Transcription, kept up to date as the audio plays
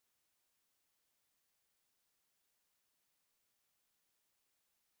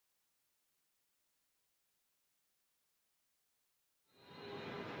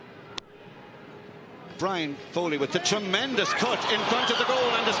Brian Foley with the tremendous cut in front of the goal,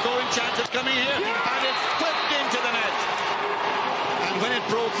 and the scoring chance is coming here, and it's flipped into the net. And when it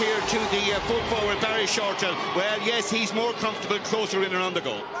broke here to the full forward Barry Shortall, well, yes, he's more comfortable closer in around the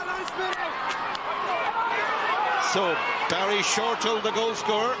goal. So Barry Shortall, the goal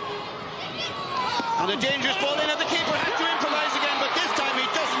scorer, and a dangerous ball in, and the keeper has to improvise again, but this time he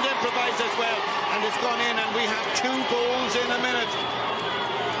doesn't improvise as well, and it's gone in, and we have 2 goals in a minute.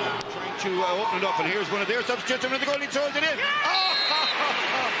 Trying to open it up, and here's one of their substitutes, and the goal, he throws it in.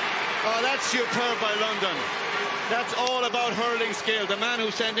 Oh, that's superb by London. That's all about hurling skill. The man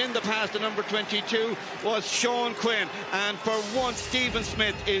who sent in the pass to number 22 was Sean Quinn, and for once Stephen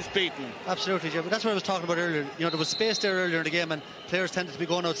Smith is beaten. Absolutely, Jim. That's what I was talking about earlier. You know, there was space there earlier in the game, and players tended to be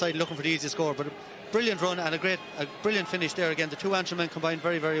going outside looking for the easy score, but a brilliant run and a brilliant finish there again. The 2 Antrim men combined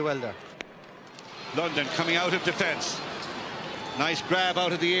very, very well there. London coming out of defence. Nice grab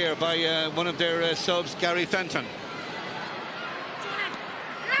out of the air by one of their subs, Gary Fenton.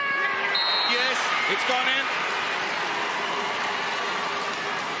 Yes, it's gone in.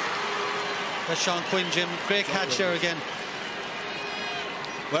 That's Sean Quinn, Jim. Great catch there again.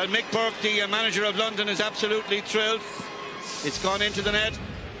 Well, Mick Burke, the manager of London, is absolutely thrilled. It's gone into the net.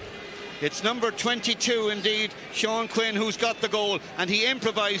 It's number 22 indeed, Sean Quinn, who's got the goal, and he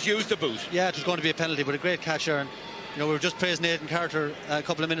improvised, used the boot. Yeah, it was going to be a penalty, but a great catch there. And, you know, we were just praising Aidan Carter a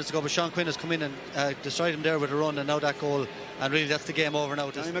couple of minutes ago, but Sean Quinn has come in and destroyed him there with a run, and now that goal, and really that's the game over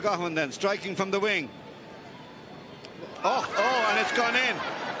now. Johnny McGowan then, striking from the wing. Oh, and it's gone in.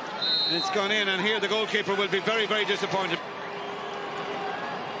 It's gone in, and here the goalkeeper will be very, very disappointed.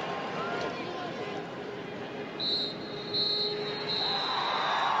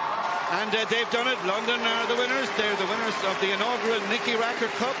 And they've done it. London are the winners. They're the winners of the inaugural Nicky Rackard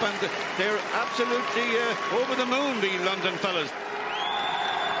Cup, and they're absolutely over the moon, the London fellas.